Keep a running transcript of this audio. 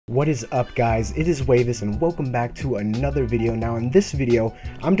What is up, guys? It is Wavis and welcome back to another video. Now in this video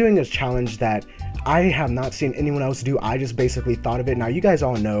I'm doing a challenge that I have not seen anyone else do. I just basically thought of it. Now you guys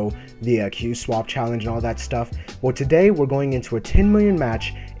all know the Q swap challenge and all that stuff. Well, today we're going into a 10 million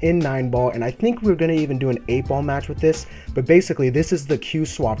match in 9-ball, and I think we're going to even do an 8-ball match with this. But basically this is the Q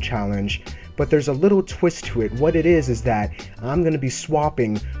swap challenge, but there's a little twist to it. What it is that I'm going to be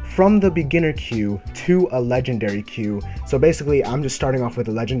swapping from the beginner queue to a legendary queue. So basically I'm just starting off with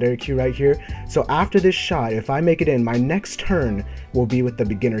a legendary queue right here. So after this shot, if I make it in, my next turn will be with the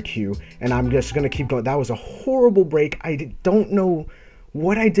beginner queue, and I'm just gonna keep going. That was a horrible break. I don't know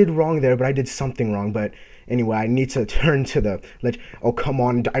what I did wrong there, but I did something wrong. But anyway, I need to turn to the oh, come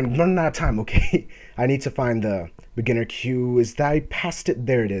on, I'm running out of time. Okay, I need to find the beginner queue. Is that I passed it?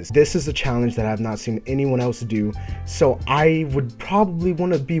 There it is. This is a challenge that I've not seen anyone else do, so I would probably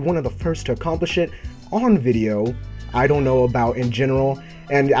want to be one of the first to accomplish it on video. I don't know about in general,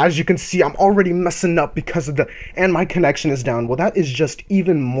 and as you can see, I'm already messing up because of and my connection is down. Well, that is just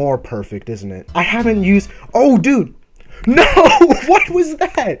even more perfect, isn't it? I haven't used, oh dude, no, what was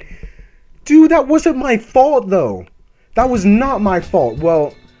that? Dude, that wasn't my fault though. That was not my fault.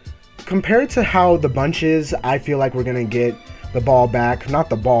 Well, compared to how the bunch is, I feel like we're gonna get the ball back. Not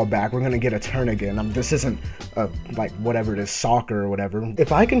the ball back, we're gonna get a turn again. This isn't like whatever it is, soccer or whatever.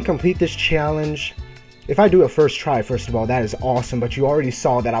 If I can complete this challenge, if I do it first try, first of all, that is awesome. But you already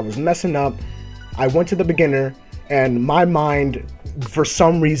saw that I was messing up. I went to the beginner, and my mind for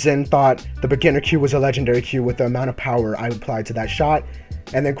some reason thought the beginner queue was a legendary queue with the amount of power I applied to that shot,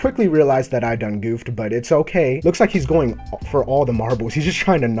 and then quickly realized that I done goofed, but it's okay. Looks like he's going for all the marbles. He's just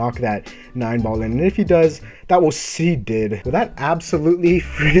trying to knock that 9-ball in, and if he does, that will see did. Well, that absolutely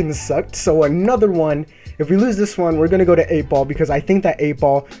freaking sucked. So another one. If we lose this one, we're gonna go to 8-ball, because I think that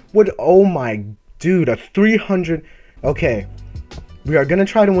 8-ball would, oh my dude, a 300. Okay, we are gonna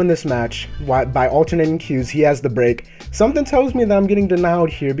try to win this match by alternating queues. He has the break. Something tells me that I'm getting denied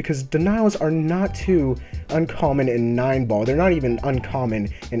here, because denials are not too uncommon in 9-ball. They're not even uncommon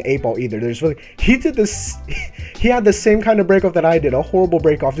in 8-ball either. There's really, he did this, he had the same kind of break off that I did, a horrible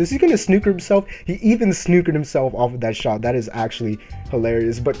break off. Is he gonna snooker himself? He even snookered himself off of that shot. That is actually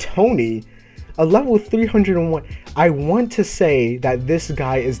hilarious. But Tony, a level 301, I want to say that this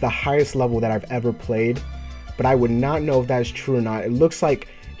guy is the highest level that I've ever played, but I would not know if that is true or not. It looks like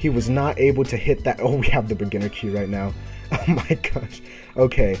he was not able to hit that. Oh, we have the beginner queue right now. Oh my gosh.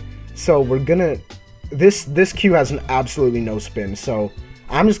 Okay, so we're gonna, this queue has an absolutely no spin, so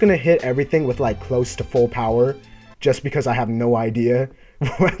I'm just gonna hit everything with like close to full power, just because I have no idea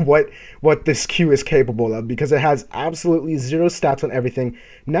what this queue is capable of, because it has absolutely zero stats on everything.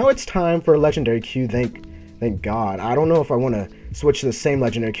 Now it's time for a legendary queue. Thank God. I don't know if I want to switch to the same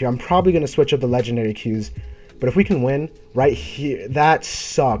legendary queue. I'm probably going to switch up the legendary queues, but if we can win right here. That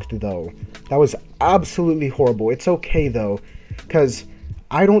sucked though. That was absolutely horrible. It's okay though, because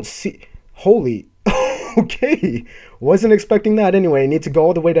I don't see, holy okay, wasn't expecting that. Anyway, I need to go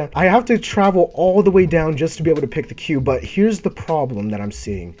all the way down. I have to travel all the way down just to be able to pick the queue. But here's the problem that I'm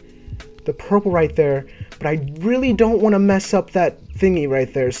seeing. The purple right there, but I really don't want to mess up that thingy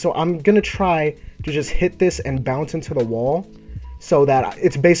right there. So I'm going to try to just hit this and bounce into the wall, so that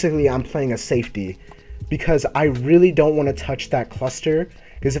it's basically I'm playing a safety, because I really don't want to touch that cluster.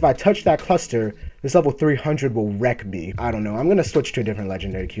 Because if I touch that cluster, this level 300 will wreck me. I don't know. I'm going to switch to a different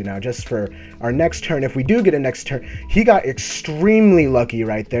legendary queue now, just for our next turn. If we do get a next turn, he got extremely lucky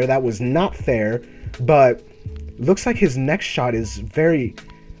right there. That was not fair, but looks like his next shot is very...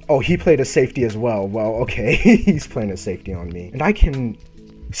 Oh, he played a safety as well. Well, okay. He's playing a safety on me. And I can...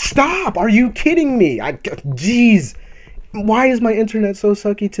 Stop! Are you kidding me? Jeez. Why is my internet so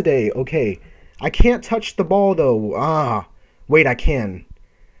sucky today? Okay. I can't touch the ball, though. Ah. Wait, I can.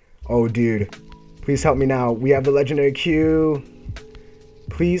 Oh, dude. Please help me now. We have the legendary queue.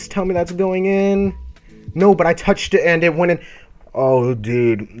 Please tell me that's going in. No, but I touched it and it went in. Oh,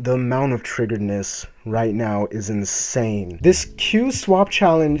 dude. The amount of triggeredness right now is insane. This queue swap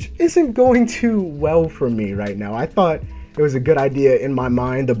challenge isn't going too well for me right now. I thought it was a good idea in my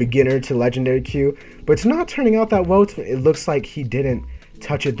mind, the beginner to legendary queue, but it's not turning out that well. It looks like he didn't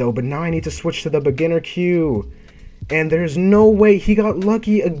touch it though, but now I need to switch to the beginner queue. And there's no way. He got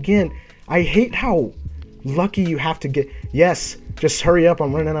lucky again. I hate how lucky you have to get. Yes, just hurry up.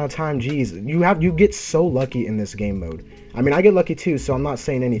 I'm running out of time. Jeez, you get so lucky in this game mode. I mean, I get lucky too, so I'm not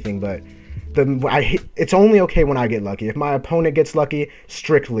saying anything, but it's only okay when I get lucky. If my opponent gets lucky,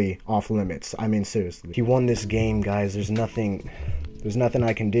 strictly off limits. I mean, seriously. He won this game, guys. There's nothing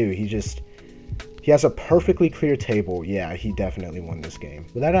I can do. He has a perfectly clear table. Yeah, he definitely won this game.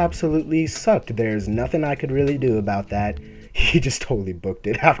 Well, that absolutely sucked. There's nothing I could really do about that. he just totally booked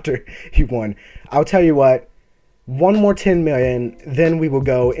it after he won. I'll tell you what, one more 10 million, then we will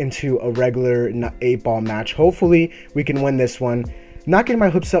go into a regular 8-ball match. Hopefully we can win this one. Not getting my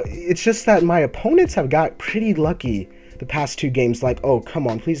hopes up. It's just that my opponents have got pretty lucky the past 2 games. Like, oh, come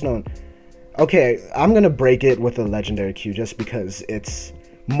on, please don't. Okay, I'm gonna break it with a legendary Q just because it's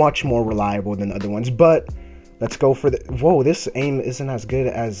much more reliable than the other ones. But let's go for the... Whoa, this aim isn't as good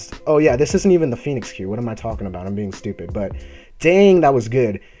as... Oh yeah, this isn't even the Phoenix Q. What am I talking about? I'm being stupid. But dang, that was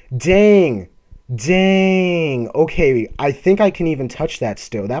good. Dang. Dang. Okay, I think I can even touch that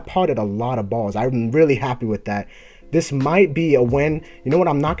still. That potted a lot of balls. I'm really happy with that. This might be a win. You know what?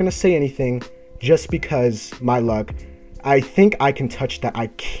 I'm not going to say anything just because my luck. I think I can touch that. I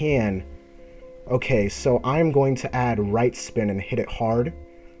can. Okay, so I'm going to add right spin and hit it hard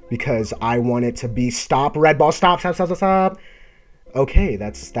because I want it to be stop, red ball, stop, stop, stop, stop, stop. Okay,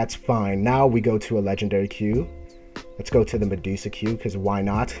 that's fine. Now we go to a legendary Q. Let's go to the Medusa Q because why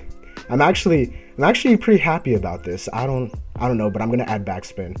not? I'm actually pretty happy about this. I don't know, but I'm gonna add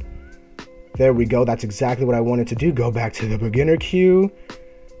backspin. There we go. That's exactly what I wanted to do. Go back to the beginner Q.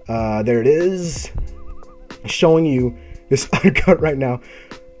 There it is. Showing you this uncut right now.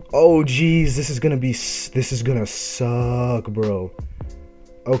 Oh geez, this is gonna suck, bro.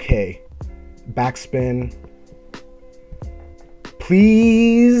 Okay, backspin.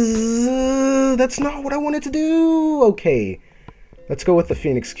 Please. That's not what I wanted to do. Okay, let's go with the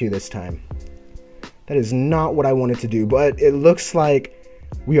Phoenix Q this time. That is not what I wanted to do, but it looks like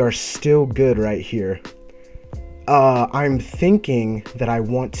we are still good right here. I'm thinking that I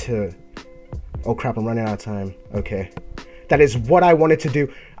want to... Oh crap, I'm running out of time. Okay. That is what I wanted to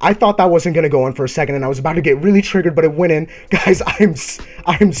do. I thought that wasn't going to go in for a second, and I was about to get really triggered, but it went in. Guys,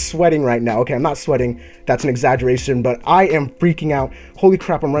 I'm sweating right now. Okay, I'm not sweating. That's an exaggeration, but I am freaking out. Holy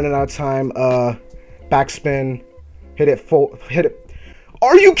crap, I'm running out of time. Backspin. Hit it full. Hit it.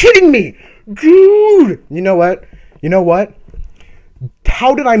 Are you kidding me? Dude! You know what? You know what?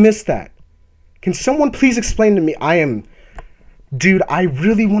 How did I miss that? Can someone please explain to me? Dude, I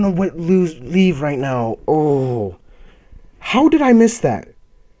really want to leave right now. Oh. How did I miss that?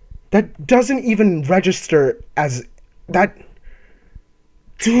 That doesn't even register as that.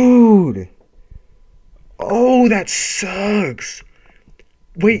 Dude. Oh, that sucks.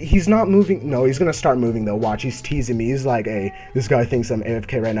 Wait, he's not moving. No, he's going to start moving though. Watch, he's teasing me. He's like, hey, this guy thinks I'm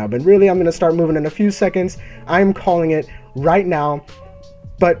AFK right now. But really, I'm going to start moving in a few seconds. I'm calling it right now.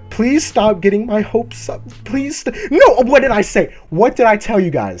 But please stop getting my hopes up. Please. No, what did I say? What did I tell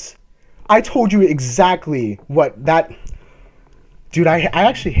you guys? I told you exactly what that... Dude, I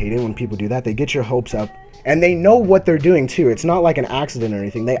actually hate it when people do that. They get your hopes up. And they know what they're doing, too. It's not like an accident or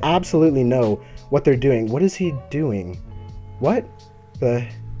anything. They absolutely know what they're doing. What is he doing? What?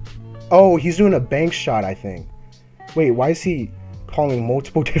 Oh, he's doing a bank shot, I think. Wait, why is he calling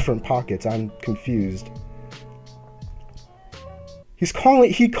multiple different pockets? I'm confused. He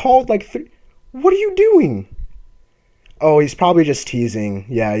called like 3. What are you doing? Oh, he's probably just teasing.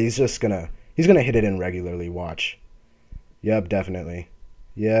 Yeah, he's gonna hit it in regularly, watch. Yep, definitely.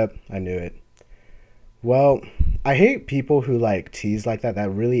 Yep, I knew it. Well, I hate people who like tease like that.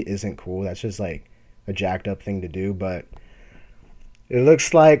 That really isn't cool. That's just like a jacked up thing to do, but it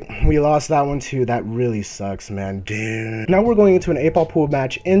looks like we lost that one too. That really sucks, man. Dude. Now we're going into an 8-ball pool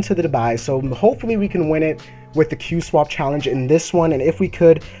match into the Dubai, so hopefully we can win it with the Q swap challenge in this one, and if we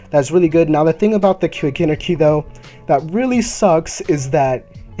could, that's really good. Now the thing about the beginner Q though that really sucks is that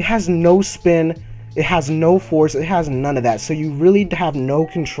it has no spin, it has no force, it has none of that, so you really have no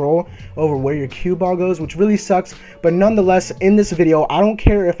control over where your Q ball goes, which really sucks. But nonetheless, in this video, I don't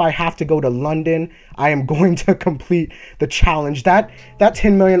care if I have to go to London, I am going to complete the challenge. That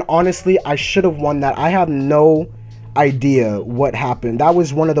 10 million, honestly, I should have won that. I have no idea what happened. That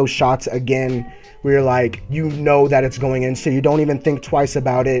was one of those shots again where like, you know that it's going in, so you don't even think twice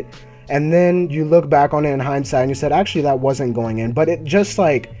about it, and then you look back on it in hindsight and you said, actually that wasn't going in. But it just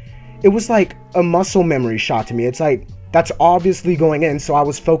like, it was like a muscle memory shot to me. It's like, that's obviously going in, so I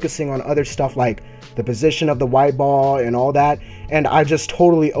was focusing on other stuff like the position of the white ball and all that, and I just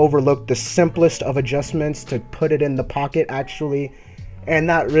totally overlooked the simplest of adjustments to put it in the pocket actually, and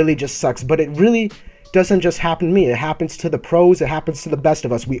that really just sucks. But it really doesn't just happen to me, it happens to the pros, it happens to the best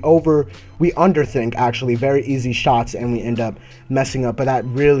of us. We underthink actually very easy shots and we end up messing up. But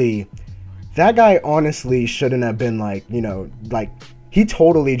that guy honestly shouldn't have been like, you know, like, he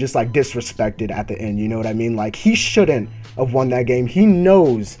totally just like disrespected at the end, you know what I mean? Like, he shouldn't have won that game. He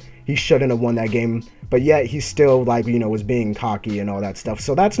knows he shouldn't have won that game, but yet he still, like, you know, was being cocky and all that stuff.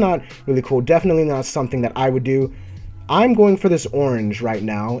 So that's not really cool. Definitely not something that I would do. I'm going for this orange right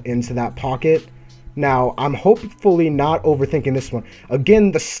now into that pocket. Now, I'm hopefully not overthinking this one.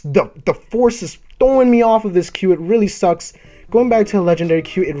 Again, the force is throwing me off of this queue. It really sucks. Going back to a legendary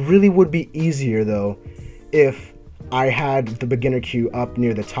queue, it really would be easier, though, if I had the beginner queue up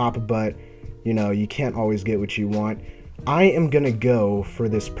near the top, but, you know, you can't always get what you want. I am going to go for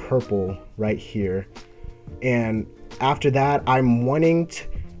this purple right here. And after that, I'm wanting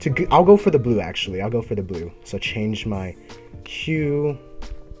I'll go for the blue, actually. I'll go for the blue. So change my queue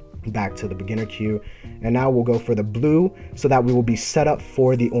back to the beginner queue, and now we'll go for the blue so that we will be set up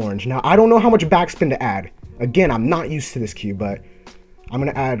for the orange. Now, I don't know how much backspin to add. Again, I'm not used to this queue, but I'm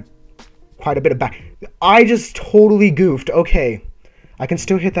gonna add quite a bit of back. I just totally goofed. Okay, I can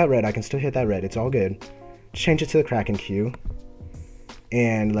still hit that red. I can still hit that red. It's all good. Change it to the Kraken queue,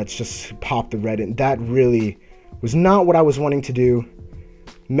 and let's just pop the red in. That really was not what I was wanting to do.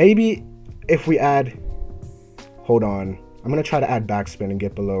 Maybe if we add, hold on, I'm gonna try to add backspin and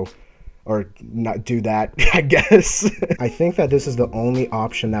get below, or not do that, I guess. I think that this is the only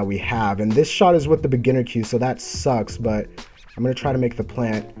option that we have, and this shot is with the beginner queue, so that sucks, but I'm gonna try to make the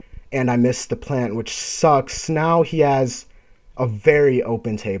plant, and I missed the plant, which sucks. Now he has a very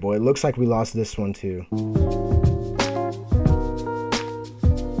open table. It looks like we lost this one too.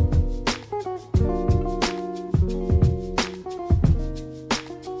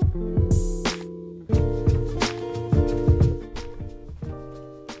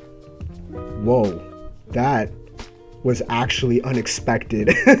 Whoa, that was actually unexpected.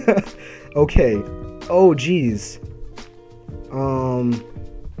 Okay. Oh, geez.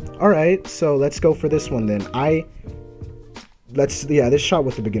 Alright, so let's go for this one then. Yeah, this shot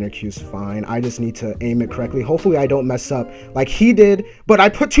with the beginner queue is fine. I just need to aim it correctly. Hopefully I don't mess up like he did, but I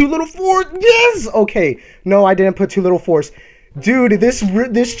put too little force. Yes! Okay, no, I didn't put too little force. Dude,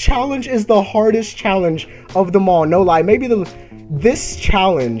 this challenge is the hardest challenge of them all. No lie, maybe this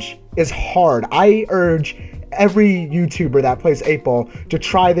challenge is hard. I urge every YouTuber that plays 8-ball to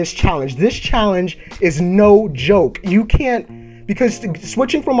try this challenge. This challenge is no joke. You can't, because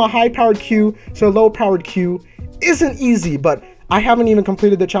switching from a high-powered queue to a low-powered queue isn't easy, but I haven't even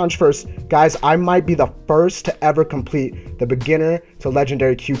completed the challenge first. Guys, I might be the first to ever complete the beginner to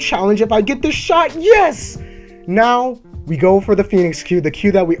legendary queue challenge if I get this shot. Yes! Now we go for the Phoenix queue, the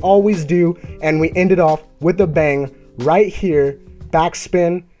queue that we always do, and we end it off with a bang right here,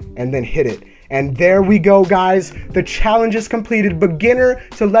 backspin, and then hit it. And there we go, guys. The challenge is completed. Beginner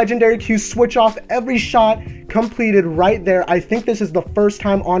to legendary queue, switch off every shot, completed right there. I think this is the first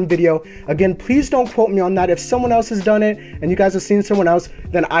time on video. Again, please don't quote me on that. If someone else has done it and you guys have seen someone else,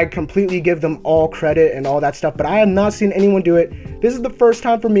 then I completely give them all credit and all that stuff. But I have not seen anyone do it. This is the first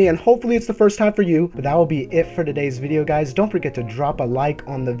time for me, and hopefully it's the first time for you. But that will be it for today's video, guys. Don't forget to drop a like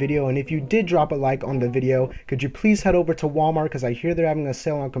on the video. And if you did drop a like on the video, could you please head over to Walmart, because I hear they're having a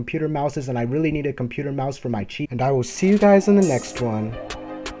sale on computer mouses and I really need a computer mouse for my cheat. And I will see you guys in the next one,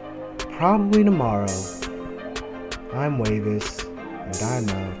 probably tomorrow. I'm Wavis, and I'm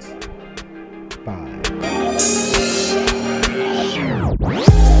out. Bye.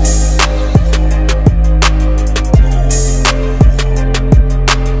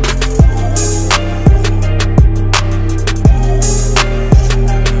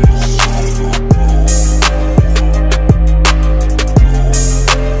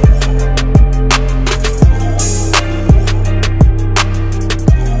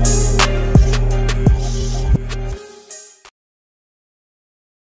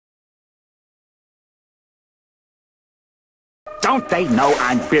 Don't they know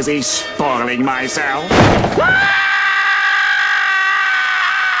I'm busy spoiling myself?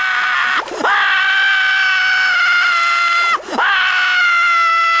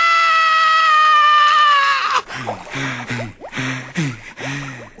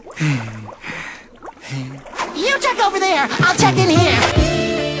 You check over there, I'll check in here.